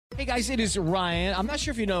Hey guys, it is Ryan. I'm not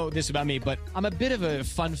sure if you know this about me, but I'm a bit of a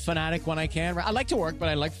fun fanatic when I can. I like to work, but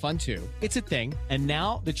I like fun too. It's a thing. And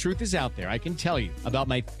now the truth is out there. I can tell you about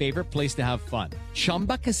my favorite place to have fun.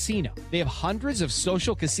 Chumba Casino. They have hundreds of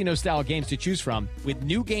social casino style games to choose from with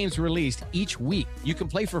new games released each week. You can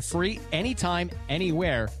play for free anytime,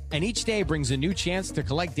 anywhere. And each day brings a new chance to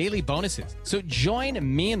collect daily bonuses. So join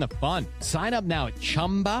me in the fun. Sign up now at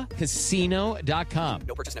ChumbaCasino.com.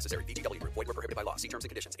 No purchase necessary. VGW Group. Void where prohibited by law. See terms and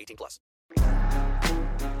conditions. 18+.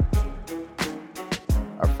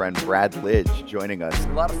 Our friend Brad Lidge joining us. A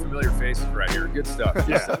lot of familiar faces right here. Good stuff.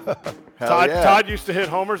 Yeah. Yeah. Todd used to hit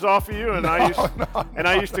homers off of you, and I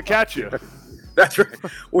used to catch you. That's right.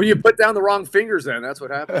 Well, you put down the wrong fingers then. That's what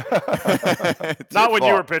happened. Not when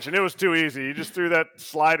you were pitching. It was too easy. You just threw that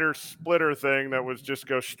slider splitter thing that was just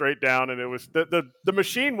go straight down, and it was the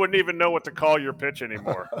machine wouldn't even know what to call your pitch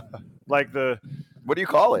anymore. What do you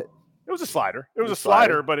call it? It was a slider. It was a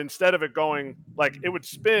slider, but instead of it going it would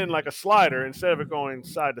spin like a slider, instead of it going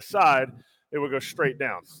side to side, it would go straight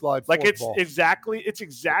down. Slide like football. it's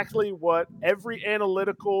exactly what every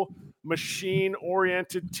analytical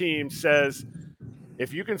machine-oriented team says.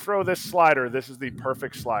 If you can throw this slider, this is the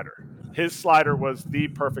perfect slider. His slider was the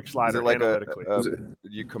perfect slider. Is it like analytically.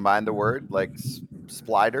 you combine the word like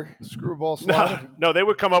splider? Screwball slider? No, they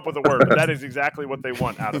would come up with a word, but that is exactly what they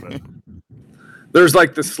want out of it. There's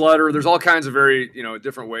like the slutter. There's all kinds of very,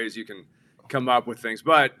 different ways you can come up with things.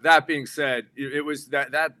 But that being said, it was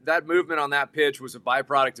that movement on that pitch was a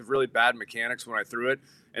byproduct of really bad mechanics when I threw it.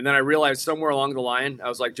 And then I realized somewhere along the line, I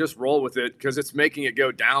was like, just roll with it because it's making it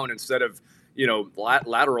go down instead of,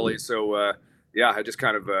 laterally. So, I just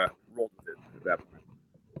kind of rolled with it at that point.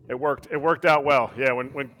 It worked. It worked out well. Yeah,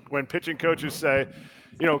 when pitching coaches say,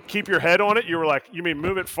 keep your head on it, you were like, you mean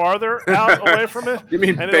move it farther out away from it? You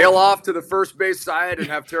mean bail off to the first base side and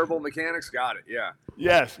have terrible mechanics? Got it, yeah.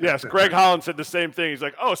 Yes. Greg Holland said the same thing. He's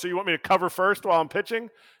like, oh, so you want me to cover first while I'm pitching?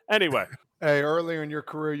 Anyway. Hey, earlier in your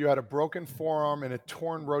career, you had a broken forearm and a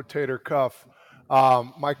torn rotator cuff.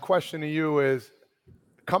 My question to you is,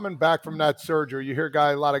 coming back from that surgery, you hear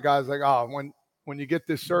a lot of guys like, when you get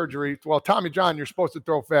this surgery, well, Tommy John, you're supposed to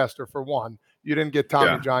throw faster for one. You didn't get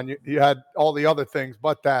Tommy John. You had all the other things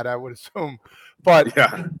but that, I would assume. But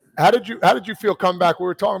how did you feel coming back? We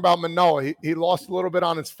were talking about Manoah. He lost a little bit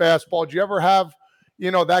on his fastball. Did you ever have,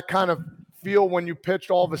 that kind of feel when you pitched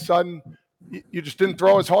all of a sudden you just didn't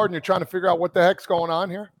throw as hard and you're trying to figure out what the heck's going on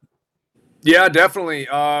here? Yeah, definitely.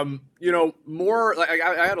 More like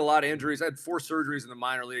I had a lot of injuries. I had 4 surgeries in the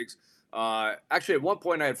minor leagues. Actually, at one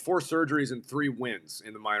point, I had 4 surgeries and 3 wins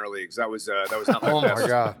in the minor leagues. That was not my best. My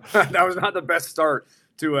God. That was not the best start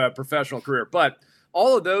to a professional career. But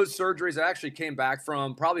all of those surgeries I actually came back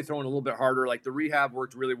from, probably throwing a little bit harder. Like the rehab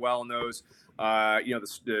worked really well in those.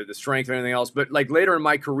 The strength and everything else. But like later in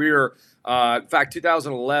my career, in fact,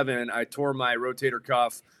 2011, I tore my rotator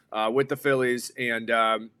cuff with the Phillies, and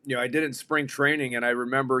I did it in spring training. And I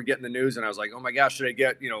remember getting the news, and I was like, "Oh my gosh, should I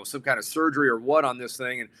get some kind of surgery or what on this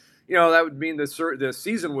thing?" And that would mean the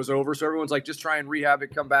season was over. So everyone's like, "Just try and rehab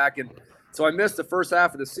it, come back." And so I missed the first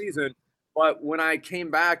half of the season. But when I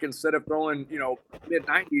came back, instead of throwing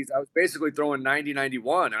mid-90s, I was basically throwing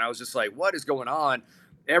 90-91, and I was just like, "What is going on?"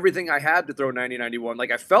 Everything I had to throw 90-91.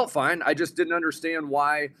 Like I felt fine. I just didn't understand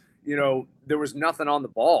why. There was nothing on the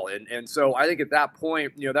ball. And so I think at that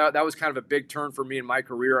point, that was kind of a big turn for me in my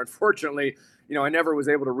career. Unfortunately, I never was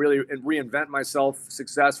able to really reinvent myself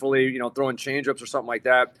successfully, throwing changeups or something like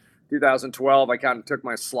that. 2012, I kind of took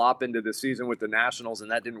my slop into the season with the Nationals,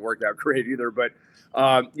 and that didn't work out great either. But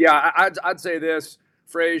I'd say this,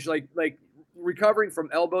 Frage, like recovering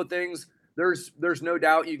from elbow things, there's no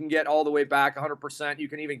doubt you can get all the way back 100%. You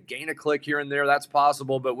can even gain a click here and there. That's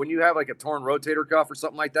possible. But when you have like a torn rotator cuff or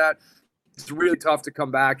something like that, it's really tough to come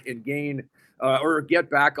back and gain or get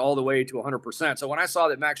back all the way to 100%. So when I saw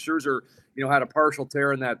that Max Scherzer, had a partial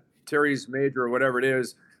tear in that teres major or whatever it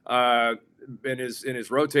is in his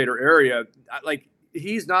rotator area, like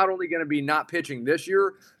he's not only going to be not pitching this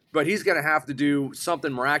year, but he's going to have to do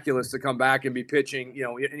something miraculous to come back and be pitching,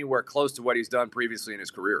 anywhere close to what he's done previously in his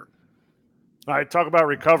career. All right, talk about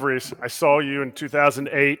recoveries. I saw you in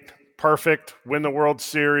 2008, perfect, win the World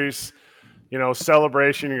Series,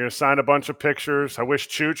 celebration. You're going to sign a bunch of pictures. I wish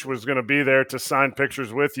Chooch was going to be there to sign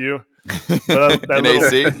pictures with you.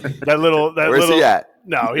 Where's he at?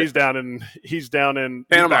 No, he's down in Panama. He's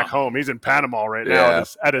back home. He's in Panama right now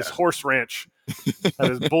at his horse ranch, at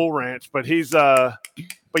his bull ranch. But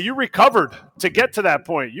but you recovered to get to that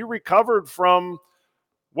point. You recovered from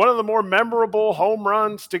one of the more memorable home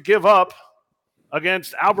runs to give up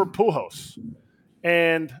against Albert Pujols.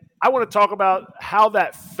 And I want to talk about how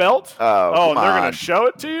that felt. Oh, and they're going on. to show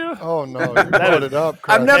it to you? Oh, no. You brought it up,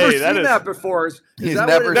 Craig. I've never Hey, seen that before. He's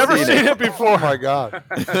never seen it before. Oh, my God.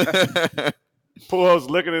 Pujols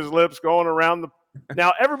licking his lips, going around the.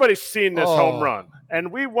 Now everybody's seen this home Oh. run, and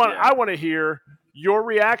I want to hear your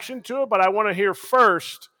reaction to it, but I want to hear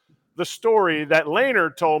first the story that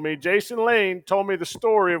Laner told me. Jason Lane told me the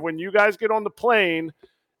story of when you guys get on the plane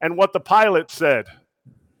and what the pilot said,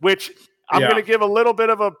 which I'm going to give a little bit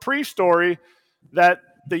of a pre-story that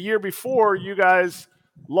the year before you guys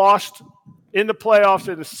lost in the playoffs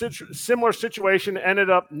in a similar situation, ended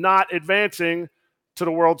up not advancing to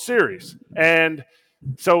the World Series. And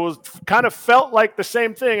so it was kind of felt like the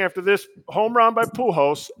same thing after this home run by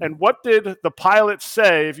Pujols. And what did the pilot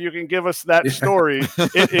say? If you can give us that story,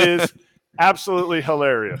 it is absolutely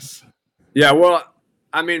hilarious. Yeah, well,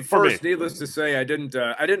 I mean, For first, needless to say, I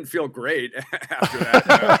didn't feel great after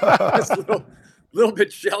that. Just a little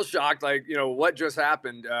bit shell shocked, like, what just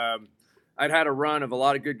happened. I'd had a run of a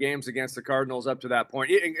lot of good games against the Cardinals up to that point,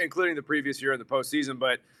 including the previous year in the postseason,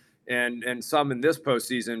 but and some in this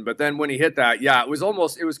postseason. But then when he hit that, it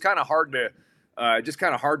was kind of hard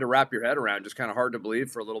to wrap your head around, just kind of hard to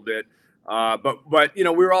believe for a little bit. But we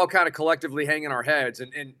were all kind of collectively hanging our heads,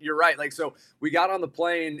 and you're right. Like, so we got on the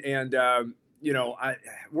plane, and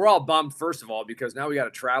we're all bummed, first of all, because now we got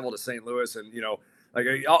to travel to St. Louis, and like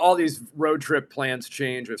all these road trip plans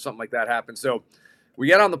change if something like that happens. So we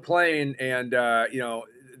get on the plane, and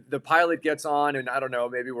the pilot gets on, and I don't know,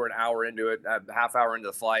 maybe we're an hour into it, a half hour into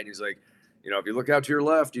the flight, and he's like, if you look out to your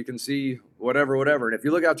left, you can see whatever. And if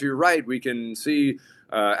you look out to your right, we can see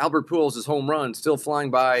Albert Pujols' home run still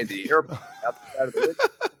flying by the airport.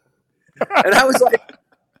 And I was like,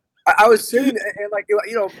 I was sitting and like,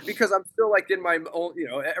 because I'm still like in my own,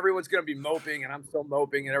 everyone's going to be moping, and I'm still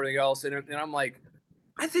moping and everything else. And I'm like,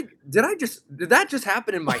 I think, did that just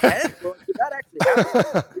happen in my head? Or did that actually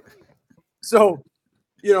happen? So,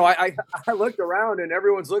 I looked around and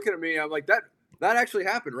everyone's looking at me. I'm like, that actually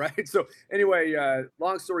happened, right? So anyway,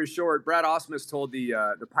 long story short, Brad Osmus told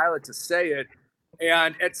the pilot to say it.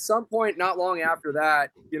 And at some point, not long after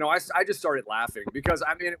that, I just started laughing because,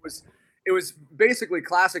 I mean, it was basically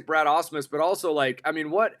classic Brad Osmus, but also like, I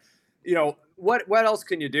mean, what else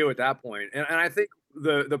can you do at that point? And I think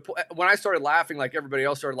when I started laughing, like everybody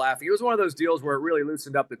else started laughing, it was one of those deals where it really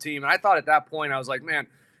loosened up the team. And I thought at that point, I was like, man,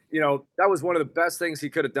 that was one of the best things he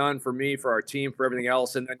could have done for me, for our team, for everything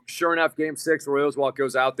else. And then sure enough, Game 6, Royals Walk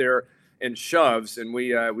goes out there and shoves, and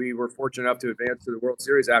we were fortunate enough to advance to the World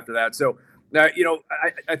Series after that. So,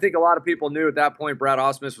 I think a lot of people knew at that point Brad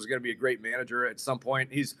Osmus was going to be a great manager at some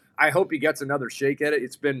point. I hope he gets another shake at it.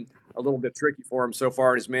 It's been a little bit tricky for him so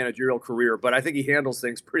far in his managerial career, but I think he handles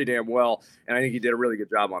things pretty damn well, and I think he did a really good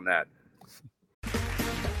job on that.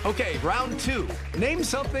 Okay, round 2. Name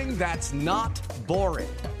something that's not boring.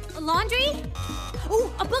 A laundry?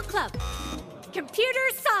 Ooh, a book club. Computer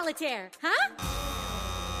solitaire, huh?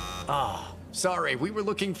 Ah, sorry, we were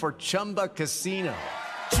looking for Chumba Casino.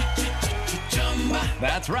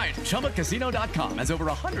 That's right, ChumbaCasino.com has over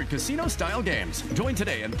 100 casino-style games. Join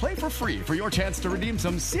today and play for free for your chance to redeem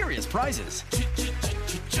some serious prizes.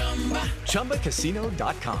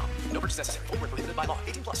 ChumbaCasino.com. No purchase necessary. Void where prohibited by law.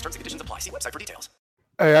 18+ terms and conditions apply. See website for details.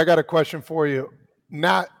 Hey, I got a question for you.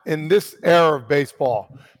 Not in this era of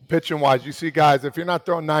baseball, pitching wise, you see guys, if you're not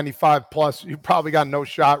throwing 95 plus, you probably got no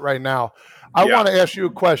shot right now. I want to ask you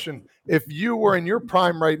a question. If you were in your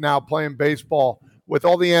prime right now playing baseball with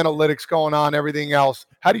all the analytics going on, everything else,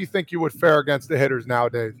 how do you think you would fare against the hitters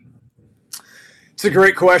nowadays? It's a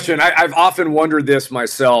great question. I've often wondered this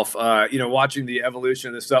myself, watching the evolution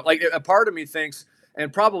of this stuff. Like, a part of me thinks,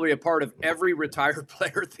 and probably a part of every retired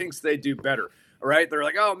player thinks they do better. Right? They're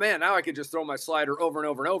like, oh man, now I can just throw my slider over and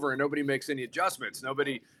over and over, and nobody makes any adjustments.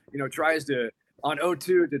 Nobody, tries to on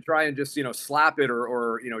 0-2 to try and just, slap it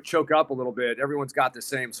or choke up a little bit. Everyone's got the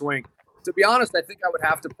same swing. To be honest, I think I would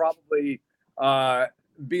have to probably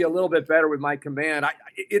be a little bit better with my command.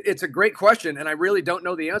 It's a great question, and I really don't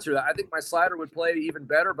know the answer to that. I think my slider would play even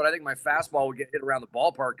better, but I think my fastball would get hit around the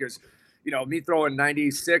ballpark because, me throwing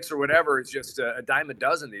 96 or whatever is just a dime a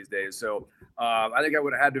dozen these days. So I think I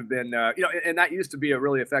would have had to have been, and that used to be a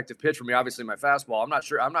really effective pitch for me. Obviously, my fastball.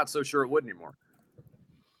 I'm not so sure it would anymore.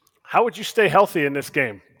 How would you stay healthy in this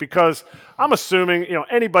game? Because I'm assuming,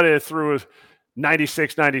 anybody that threw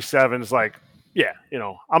 96, 97 is like, yeah,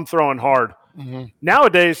 I'm throwing hard. Mm-hmm.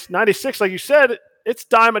 Nowadays, 96, like you said, it's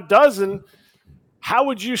dime a dozen. How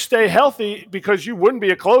would you stay healthy? Because you wouldn't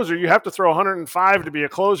be a closer. You have to throw 105 to be a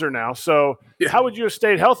closer now. So how would you have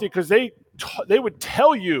stayed healthy? Because they would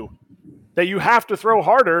tell you that you have to throw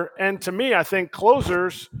harder. And to me, I think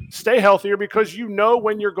closers stay healthier because you know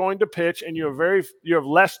when you're going to pitch, and you have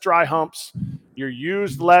less dry humps. You're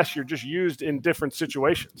used less. You're just used in different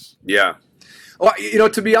situations. Yeah. Well,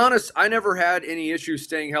 to be honest, I never had any issues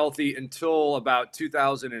staying healthy until about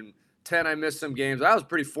 2010. I missed some games. I was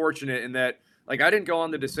pretty fortunate in that, like, I didn't go on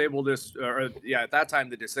the disabled list, at that time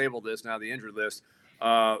the disabled list, now the injured list,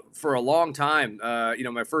 for a long time.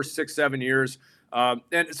 My first 6-7 years,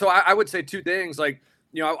 and so I would say two things. Like,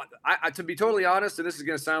 I to be totally honest, and this is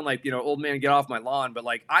going to sound like old man get off my lawn, but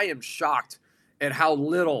like I am shocked at how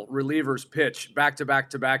little relievers pitch back to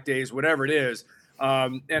back days, whatever it is.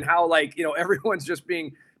 And how everyone's just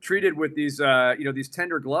being treated with these these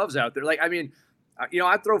tender gloves out there. Like, I mean,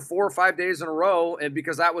 I throw 4 or 5 days in a row, and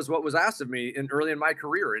because that was what was asked of me early in my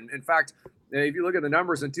career. And in fact, if you look at the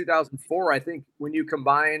numbers in 2004, I think when you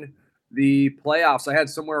combine the playoffs, I had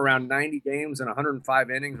somewhere around 90 games and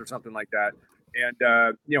 105 innings or something like that. And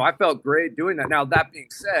I felt great doing that. Now, that being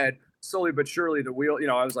said, slowly but surely the wheel,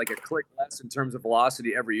 I was like a click less in terms of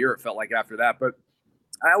velocity every year. It felt like after that, but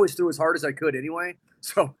I always threw as hard as I could anyway.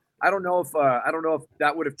 So I don't know if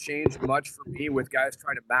that would have changed much for me with guys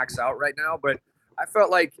trying to max out right now. But I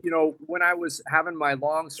felt like when I was having my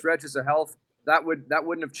long stretches of health, that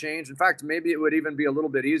wouldn't have changed. In fact, maybe it would even be a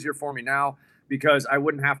little bit easier for me now because I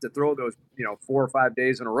wouldn't have to throw those 4 or 5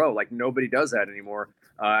 days in a row. Like, nobody does that anymore.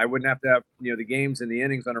 I wouldn't have to have the games and the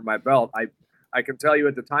innings under my belt. I can tell you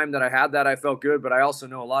at the time that I had that, I felt good. But I also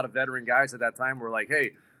know a lot of veteran guys at that time were like,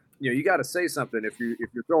 hey, you got to say something. If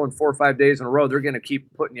you're throwing 4 or 5 days in a row, they're going to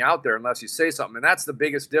keep putting you out there unless you say something. And that's the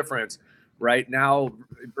biggest difference right now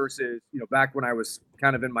versus, back when I was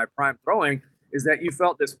kind of in my prime throwing, is that you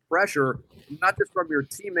felt this pressure, not just from your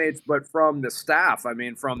teammates, but from the staff. I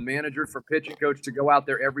mean, from manager, from pitching coach, to go out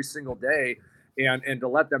there every single day and to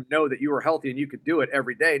let them know that you were healthy and you could do it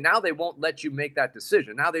every day. Now they won't let you make that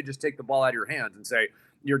decision. Now they just take the ball out of your hands and say,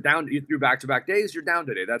 you're down. You threw back-to-back days. You're down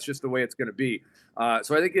today. That's just the way it's going to be.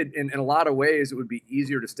 So I think in a lot of ways it would be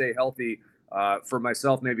easier to stay healthy for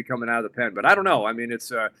myself, maybe coming out of the pen. But I don't know. I mean,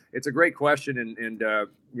 it's a great question,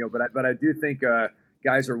 but I do think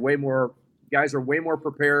guys are way more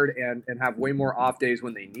prepared and have way more off days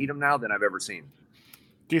when they need them now than I've ever seen.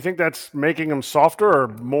 Do you think that's making them softer or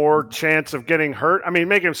more chance of getting hurt? I mean,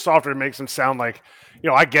 making them softer makes them sound like,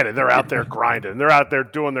 I get it. They're out there grinding. They're out there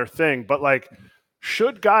doing their thing. But like,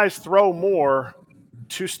 should guys throw more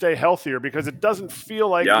to stay healthier? Because it doesn't feel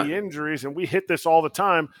like the injuries, and we hit this all the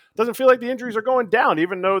time, doesn't feel like the injuries are going down,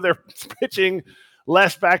 even though they're pitching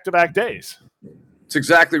less back-to-back days. It's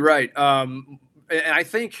exactly right. And I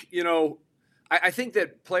think, I think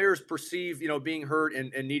that players perceive, being hurt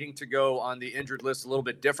and needing to go on the injured list a little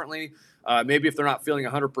bit differently. Maybe if they're not feeling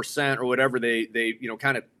 100% or whatever, they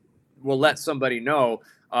kind of will let somebody know.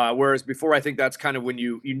 Whereas before, I think that's kind of when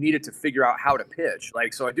you needed to figure out how to pitch.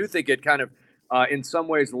 Like, so I do think it kind of, in some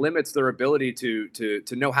ways, limits their ability to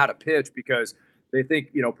know how to pitch because they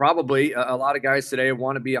think, probably a lot of guys today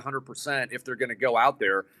want to be 100% if they're going to go out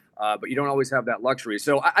there. But you don't always have that luxury.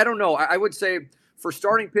 So I don't know. I would say for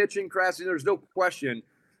starting pitching, Crassi, there's no question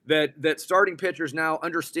that starting pitchers now,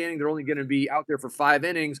 understanding they're only going to be out there for 5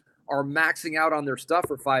 innings, are maxing out on their stuff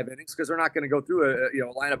for 5 innings because they're not going to go through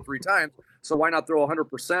a lineup 3 times. So why not throw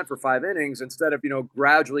 100% for 5 innings instead of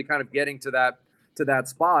gradually kind of getting to that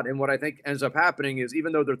spot? And what I think ends up happening is,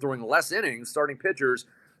 even though they're throwing less innings, starting pitchers,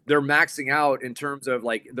 they're maxing out in terms of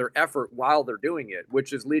like their effort while they're doing it,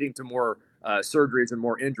 which is leading to more surgeries and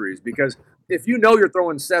more injuries. Because if you're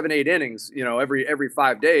throwing 7-8 innings, every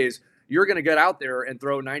 5 days, you're going to get out there and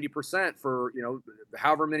throw 90% for,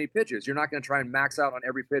 however many pitches. You're not going to try and max out on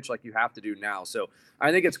every pitch like you have to do now. So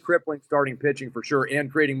I think it's crippling starting pitching for sure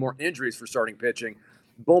and creating more injuries for starting pitching.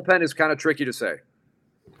 Bullpen is kind of tricky to say.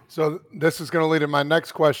 So this is going to lead to my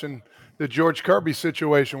next question, the George Kirby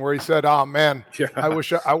situation where he said, oh, man, I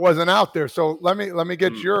wish I wasn't out there. So let me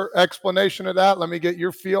get your explanation of that. Let me get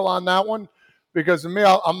your feel on that one. Because to me,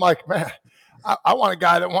 I'm like, man, I want a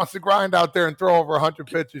guy that wants to grind out there and throw over 100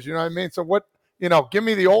 pitches. You know what I mean? So what, give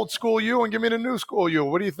me the old school you and give me the new school you.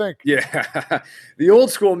 What do you think? Yeah. The old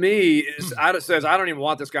school me says, I don't even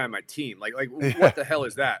want this guy on my team. Like what the hell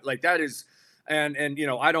is that? Like that is, and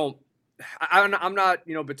I'm not,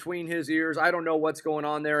 between his ears. I don't know what's going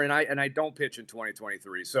on there. And I don't pitch in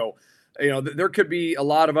 2023. So, there could be a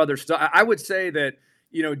lot of other stuff. I would say that,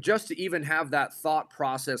 just to even have that thought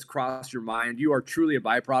process cross your mind, you are truly a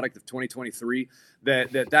byproduct of 2023.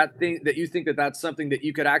 That thing that you think that that's something that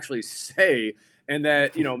you could actually say, and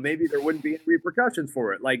that maybe there wouldn't be any repercussions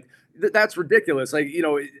for it. Like that's ridiculous. Like,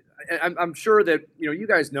 I'm sure that, you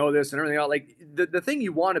guys know this and everything else. Like the thing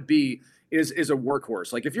you want to be is a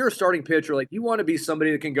workhorse. Like if you're a starting pitcher, like you want to be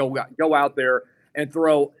somebody that can go out there and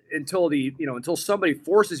throw until somebody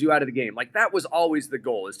forces you out of the game. Like that was always the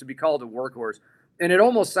goal, is to be called a workhorse. And it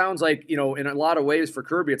almost sounds like, in a lot of ways for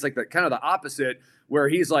Kirby, it's like the kind of the opposite, where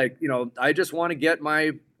he's like, I just want to get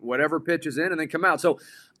my whatever pitch is in and then come out. So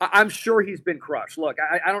I'm sure he's been crushed. Look,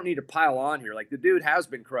 I don't need to pile on here. Like the dude has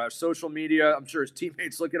been crushed. Social media, I'm sure his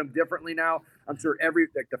teammates look at him differently now. I'm sure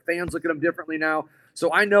the fans look at him differently now.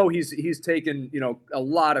 So I know he's taken, a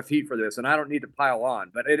lot of heat for this, and I don't need to pile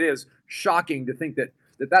on. But it is shocking to think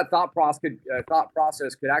that thought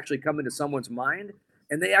process could actually come into someone's mind,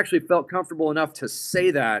 and they actually felt comfortable enough to say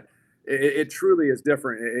that. It truly is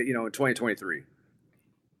different, in 2023.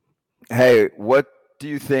 Hey, what do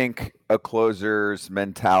you think a closer's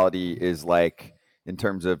mentality is like in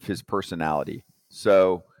terms of his personality?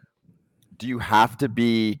 So do you have to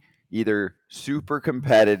be either super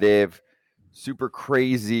competitive, super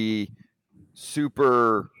crazy,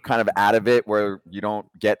 super kind of out of it where you don't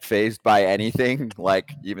get fazed by anything,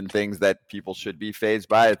 like even things that people should be fazed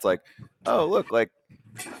by? It's like, oh, look, like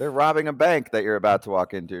they're robbing a bank that you're about to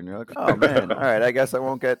walk into, and you're like, oh man, all right, I guess I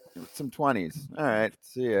won't get some 20s. All right,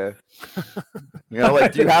 see ya.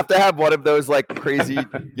 Like, do you have to have one of those like crazy,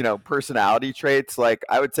 personality traits? Like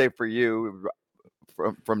I would say for you,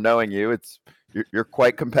 from knowing you, you're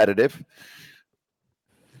quite competitive.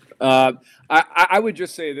 I would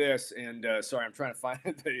just say this, and sorry, I'm trying to find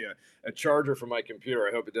a charger for my computer.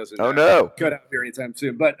 I hope it doesn't cut out here anytime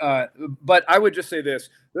soon. But I would just say this: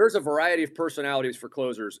 there's a variety of personalities for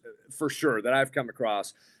closers, for sure, that I've come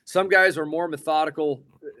across. Some guys are more methodical.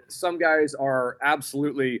 Some guys are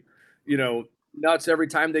absolutely, nuts every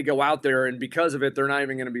time they go out there, and because of it, they're not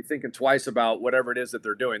even going to be thinking twice about whatever it is that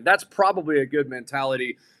they're doing. That's probably a good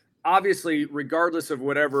mentality. Obviously, regardless of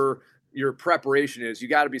whatever your preparation is, you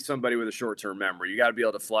got to be somebody with a short-term memory. You got to be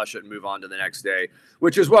able to flush it and move on to the next day,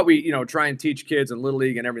 which is what we, try and teach kids in Little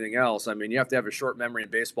League and everything else. I mean, you have to have a short memory in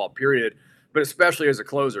baseball, period, but especially as a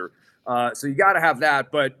closer. So you got to have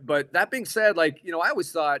that. But that being said, like, I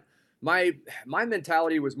always thought my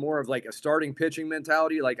mentality was more of like a starting pitching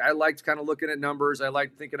mentality. Like I liked kind of looking at numbers. I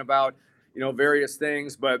liked thinking about, various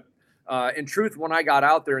things, but in truth, when I got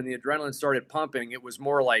out there and the adrenaline started pumping, it was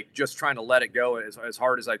more like just trying to let it go as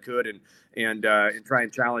hard as I could and try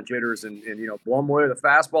and challenge hitters and blow them away with a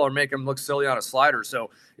fastball or make them look silly on a slider. So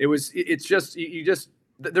it's just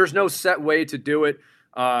there's no set way to do it,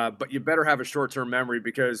 but you better have a short-term memory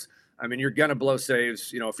because, I mean, you're going to blow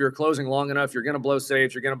saves. If you're closing long enough, you're going to blow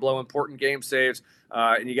saves. You're going to blow important game saves,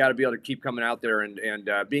 and you got to be able to keep coming out there and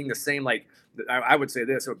being the same. Like I would say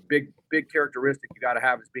this: a big characteristic you got to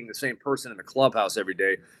have is being the same person in the clubhouse every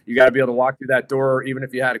day. You got to be able to walk through that door, even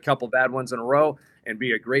if you had a couple bad ones in a row, and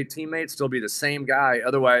be a great teammate. Still be the same guy.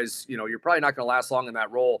 Otherwise, you're probably not going to last long in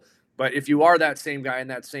that role. But if you are that same guy and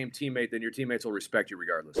that same teammate, then your teammates will respect you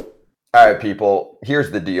regardless. All right, people,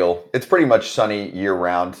 here's the deal. It's pretty much sunny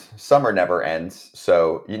year-round. Summer never ends,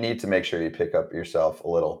 so you need to make sure you pick up yourself a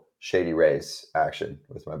little Shady Rays action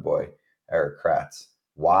with my boy, Eric Kratz.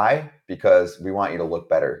 Why? Because we want you to look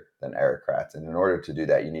better than Eric Kratz, and in order to do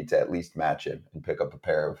that, you need to at least match him and pick up a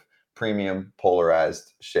pair of premium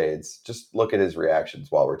polarized shades. Just look at his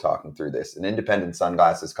reactions while we're talking through this. An independent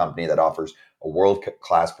sunglasses company that offers a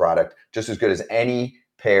world-class product just as good as any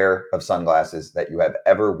pair of sunglasses that you have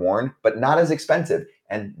ever worn, but not as expensive.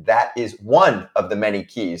 And that is one of the many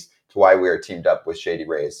keys to why we are teamed up with Shady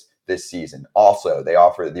Rays this season. Also, they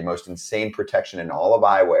offer the most insane protection in all of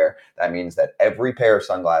eyewear. That means that every pair of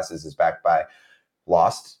sunglasses is backed by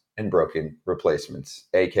lost and broken replacements.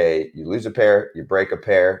 AKA, you lose a pair, you break a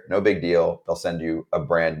pair, no big deal. They'll send you a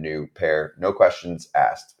brand new pair, no questions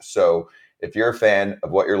asked. So if you're a fan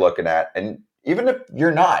of what you're looking at, and even if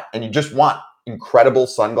you're not, and you just want incredible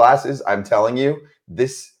sunglasses, I'm telling you,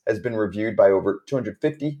 this has been reviewed by over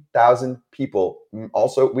 250,000 people.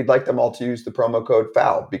 Also, we'd like them all to use the promo code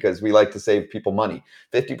FOUL because we like to save people money.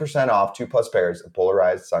 50% off 2+ pairs of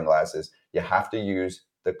polarized sunglasses. You have to use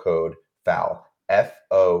the code FOUL.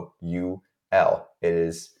 FOUL. It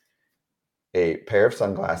is a pair of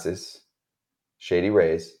sunglasses, Shady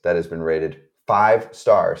Rays, that has been rated 5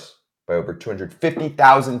 stars by over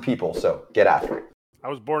 250,000 people. So get after it. I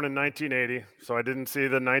was born in 1980, so I didn't see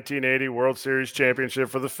the 1980 World Series championship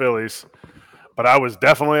for the Phillies, but I was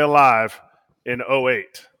definitely alive in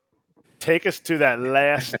 2008. Take us to that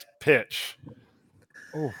last pitch.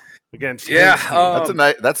 Oh, against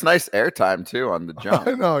that's nice airtime too on the jump.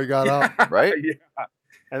 I know, he got up. Right? Yeah.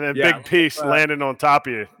 And then Yeah, big piece landing on top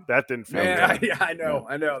of you. That didn't feel good. Yeah, I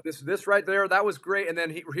know. This right there, that was great. And then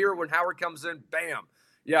here when Howard comes in, bam.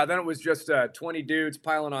 Yeah, then it was just 20 dudes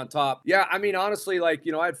piling on top. Yeah, I mean, honestly, like,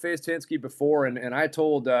 I had faced Hinsky before, and I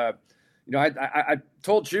told, I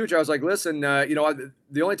told Chooch, I was like, listen,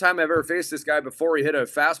 the only time I've ever faced this guy before, he hit a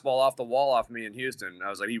fastball off the wall off me in Houston.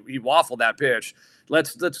 I was like, he waffled that pitch.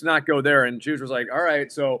 Let's not go there. And Chooch was like, all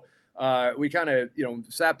right. So we kind of,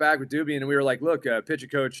 sat back with Doobie, and we were like, look, pitching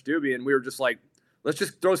coach Doobie, and we were just like, let's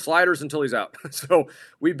just throw sliders until he's out. So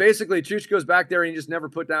we basically, Chooch goes back there and he just never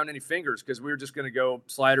put down any fingers because we were just going to go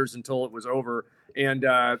sliders until it was over. And,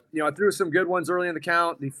 I threw some good ones early in the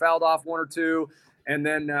count. He fouled off one or two. And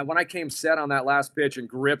then when I came set on that last pitch and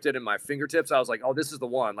gripped it in my fingertips, I was like, oh, this is the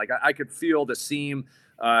one. Like I could feel the seam,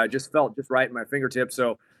 just felt just right in my fingertips.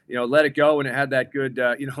 So, let it go. And it had that good,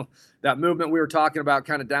 that movement we were talking about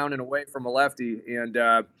kind of down and away from a lefty.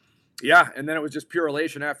 And, yeah, and then it was just pure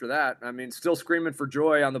elation after that. I mean, still screaming for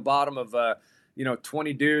joy on the bottom of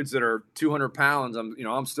 20 dudes that are 200 pounds.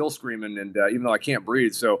 I'm still screaming, and even though I can't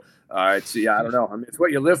breathe. So I don't know. I mean, it's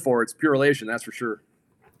what you live for. It's pure elation, that's for sure.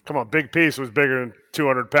 Come on, Big Piece was bigger than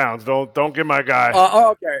 200 pounds. Don't get my guy.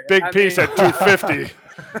 Okay. Big Piece at 250.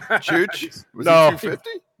 Chooch? Was No. he 250?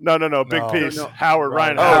 No. Big Piece. No. Howard,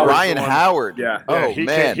 Ryan Oh, Howard. Ryan Howard. Yeah. Oh,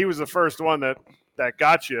 man. He was the first one that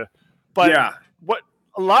got you. But yeah. what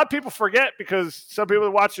a lot of people forget, because some people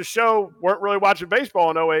that watch the show weren't really watching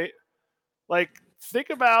baseball in 08. Like, think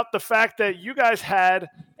about the fact that you guys had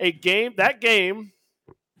a game. That game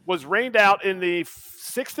was rained out in the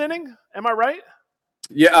 6th inning. Am I right?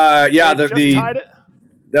 Yeah. They tied it.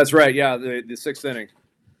 That's right. Yeah. The 6th inning.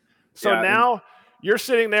 So now you're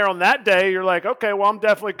sitting there on that day. You're like, okay, well, I'm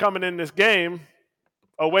definitely coming in this game.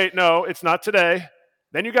 Oh, wait, no, it's not today.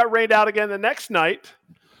 Then you got rained out again the next night.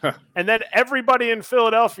 And then everybody in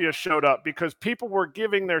Philadelphia showed up because people were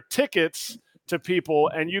giving their tickets to people,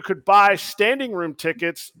 and you could buy standing room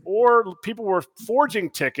tickets, or people were forging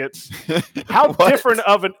tickets. How different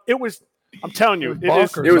of it was. I'm telling you,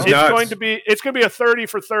 it's going to be a 30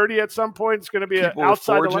 for 30 at some point. It's going to be People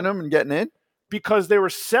outside were forging them and getting in? Because they were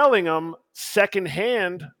selling them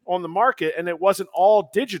secondhand on the market, and it wasn't all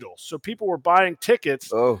digital. So people were buying tickets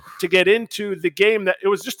to get into the game. That it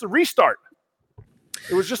was just the restart.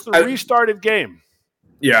 It was just the restarted game.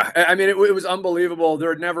 Yeah, I mean, it was unbelievable. There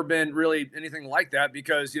had never been really anything like that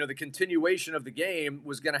because, the continuation of the game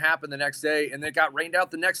was going to happen the next day, and it got rained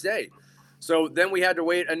out the next day. So then we had to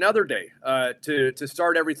wait another day to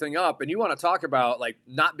start everything up. And you want to talk about, like,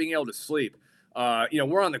 not being able to sleep.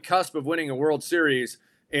 We're on the cusp of winning a World Series,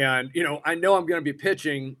 and, I know I'm going to be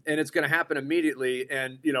pitching, and it's going to happen immediately.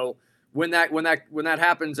 And, when that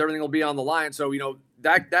happens, everything will be on the line. So,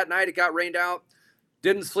 that night it got rained out.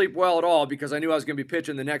 Didn't sleep well at all because I knew I was going to be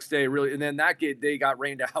pitching the next day, really. And then that day got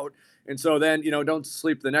rained out. And so then, don't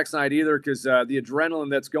sleep the next night either because the adrenaline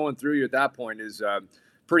that's going through you at that point is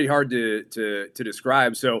pretty hard to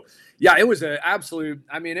describe. So, yeah, it was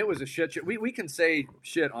it was a shit show. We can say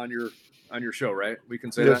shit on your show, right? We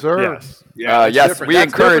can say that? Yes, sir. Yes. Yeah, yes, we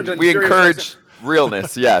encourage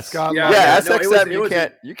realness, yes.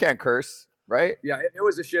 SXM, you can't curse. Right? Yeah, it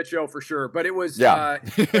was a shit show for sure, but it was. That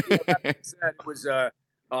being said,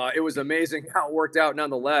 it was amazing how it worked out,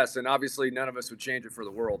 nonetheless. And obviously, none of us would change it for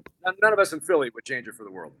the world. None of us in Philly would change it for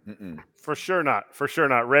the world. For sure not. For sure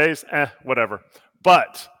not. Rays, whatever.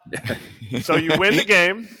 But so you win the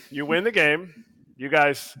game. You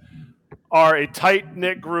guys are a tight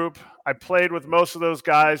knit group. I played with most of those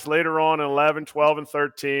guys later on in 11, 12, and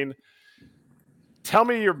 13. Tell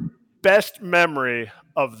me your best memory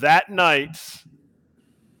of that night's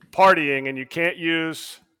partying, and you can't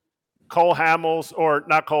use Cole Hamels, or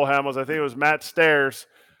not Cole Hamels, I think it was Matt Stairs,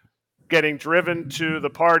 getting driven to the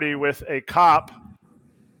party with a cop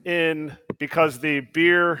because the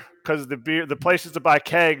places to buy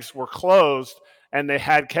kegs were closed, and they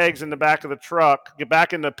had kegs in the back of the truck, get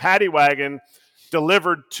back in the paddy wagon,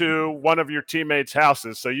 delivered to one of your teammates'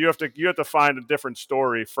 houses. So you have to find a different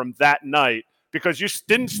story from that night, because you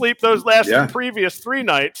didn't sleep those previous 3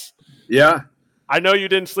 nights. Yeah. I know you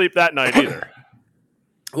didn't sleep that night either.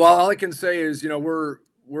 Well, all I can say is, we're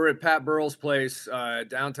at Pat Burrell's place,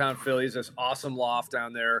 downtown Phillies, this awesome loft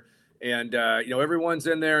down there. And, everyone's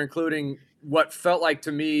in there, including what felt like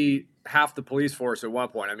to me half the police force at one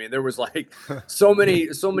point. I mean, there was like so many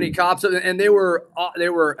cops, and they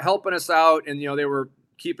were helping us out, and, they were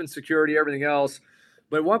keeping security, everything else.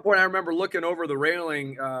 But at one point, I remember looking over the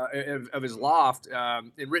railing of his loft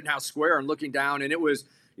in Rittenhouse Square and looking down, and it was,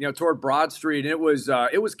 toward Broad Street, and it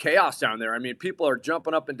was chaos down there. I mean, people are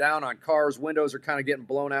jumping up and down on cars, windows are kind of getting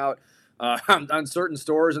blown out on certain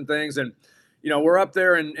stores and things, and we're up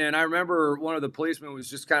there, and I remember one of the policemen was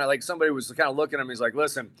just kind of like, somebody was kind of looking at him. He's like,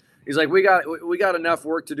 listen, he's like, we got enough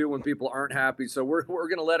work to do when people aren't happy, so we're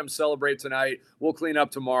going to let them celebrate tonight. We'll clean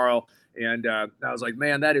up tomorrow. And I was like,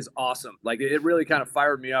 man, that is awesome. Like, it really kind of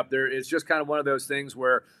fired me up there. It's just kind of one of those things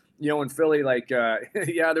where, in Philly, like,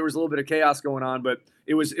 yeah, there was a little bit of chaos going on, but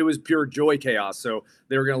it was pure joy chaos. So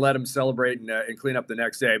they were going to let them celebrate and clean up the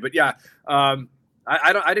next day. But yeah,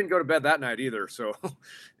 I didn't go to bed that night either. So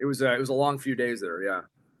it was a long few days there. Yeah.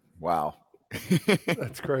 Wow.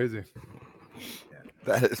 That's crazy.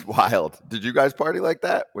 That is wild. Did you guys party like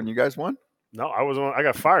that when you guys won? No, I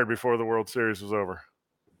got fired before the World Series was over.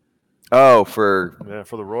 Oh, for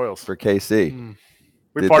the Royals. For KC.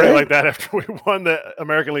 We partied like that after we won the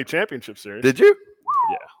American League Championship Series. Did you?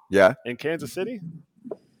 Yeah. Yeah. In Kansas City?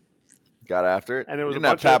 Got after it. And it was you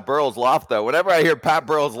didn't have Pat Burrell's loft, though. Whenever I hear Pat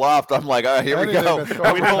Burrell's loft, I'm like, oh, here we go.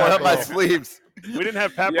 I'm rolling up my sleeves. We didn't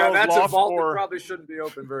have Pat Yeah, Burrell's that's loft a vault that probably shouldn't be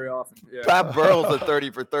open very often. Yeah. Pat Burrell's at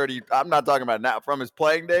 30 for 30. I'm not talking about now from his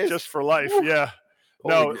playing days. Just for life, yeah.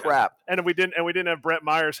 Holy crap. And we didn't have Brett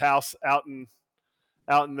Meyer's house out in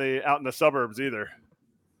the suburbs either.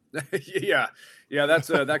 Yeah, that's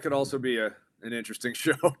that could also be an interesting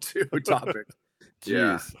show too. Topic.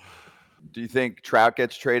 Yeah. Do you think Trout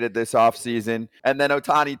gets traded this offseason? And then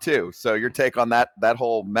Ohtani too. So your take on that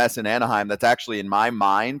whole mess in Anaheim that's actually, in my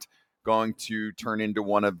mind, going to turn into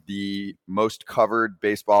one of the most covered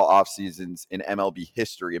baseball off seasons in MLB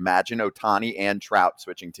history. Imagine Ohtani and Trout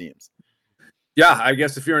switching teams. Yeah, I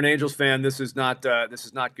guess if you're an Angels fan, this is not good. This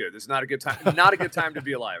is not a good time. Not a good time to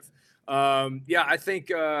be alive. Yeah, I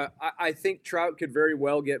think Trout could very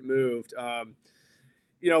well get moved.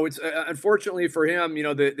 It's unfortunately for him,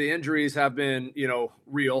 the injuries have been,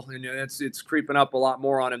 real, and it's creeping up a lot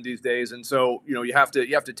more on him these days. And so, you have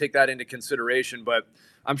to take that into consideration. But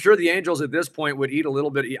I'm sure the Angels at this point would eat a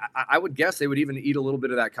little bit. I would guess they would even eat a little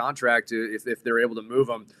bit of that contract if they're able to move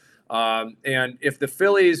him. And if the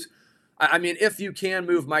Phillies, if you can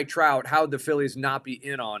move Mike Trout, how would the Phillies not be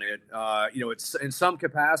in on it? It's in some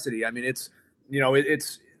capacity. it's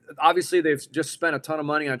obviously they've just spent a ton of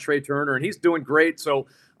money on Trey Turner, and he's doing great. So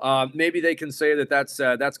maybe they can say that's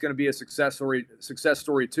going to be a success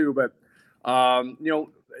story too. But the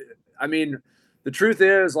truth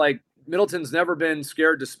is, like, Middleton's never been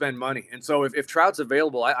scared to spend money, and so if Trout's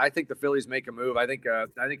available, I think the Phillies make a move. I think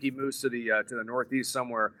he moves to the Northeast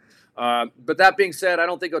somewhere. But that being said, I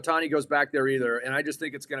don't think Ohtani goes back there either, and I just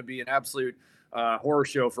think it's going to be an absolute horror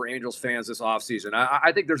show for Angels fans this offseason.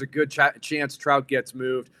 I think there's a good chance Trout gets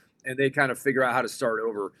moved, and they kind of figure out how to start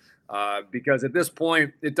over. Because at this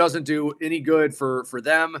point, it doesn't do any good for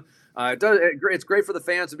them. It's great for the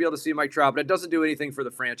fans to be able to see Mike Trout, but it doesn't do anything for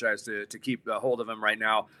the franchise to keep a hold of him right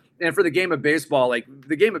now. And for the game of baseball,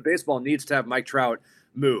 the game of baseball needs to have Mike Trout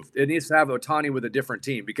moved. It needs to have Ohtani with a different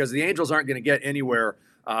team, because the Angels aren't going to get anywhere,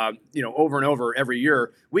 over and over every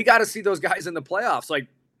year. We got to see those guys in the playoffs. Like,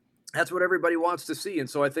 that's what everybody wants to see. And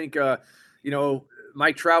so I think,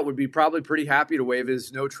 Mike Trout would be probably pretty happy to waive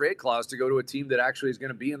his no trade clause to go to a team that actually is going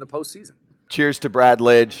to be in the postseason. Cheers to Brad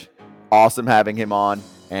Lidge. Awesome having him on.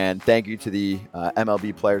 And thank you to the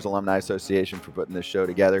MLB Players Alumni Association for putting this show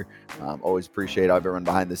together. Always appreciate everyone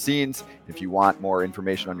behind the scenes. If you want more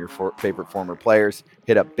information on your favorite former players,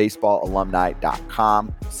 hit up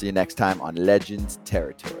baseballalumni.com. See you next time on Legends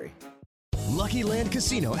Territory. Lucky Land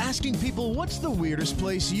Casino, asking people, what's the weirdest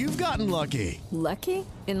place you've gotten lucky? Lucky?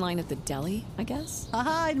 In line at the deli, I guess?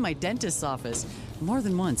 Aha, in my dentist's office. More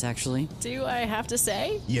than once, actually. Do I have to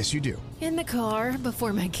say? Yes, you do. In the car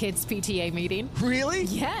before my kids' PTA meeting. Really?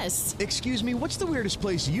 Yes. Excuse me, what's the weirdest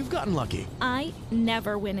place you've gotten lucky? I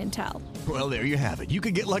never win and tell. Well, there you have it. You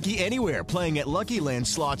can get lucky anywhere, playing at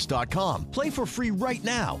LuckyLandSlots.com. Play for free right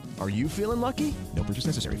now. Are you feeling lucky? No purchase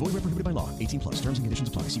necessary. Void where prohibited by law. 18+. Terms and conditions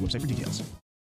apply. See website for details.